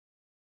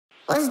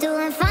Was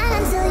doing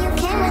fine until you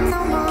came with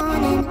no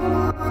warning.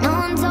 No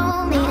one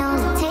told me all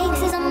it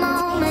takes is a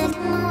moment.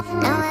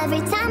 Now every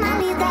time I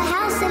leave the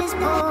house it is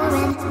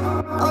pouring,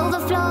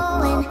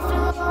 overflowing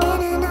in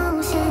an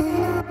ocean.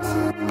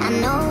 I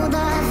know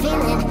the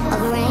feeling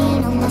of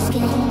rain on my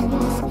skin,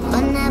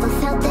 but never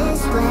felt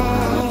this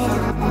way.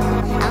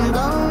 I'm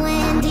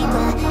going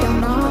deeper,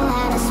 don't know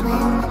how to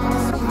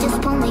swim.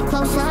 Just pull me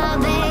closer,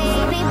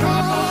 baby,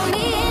 pull.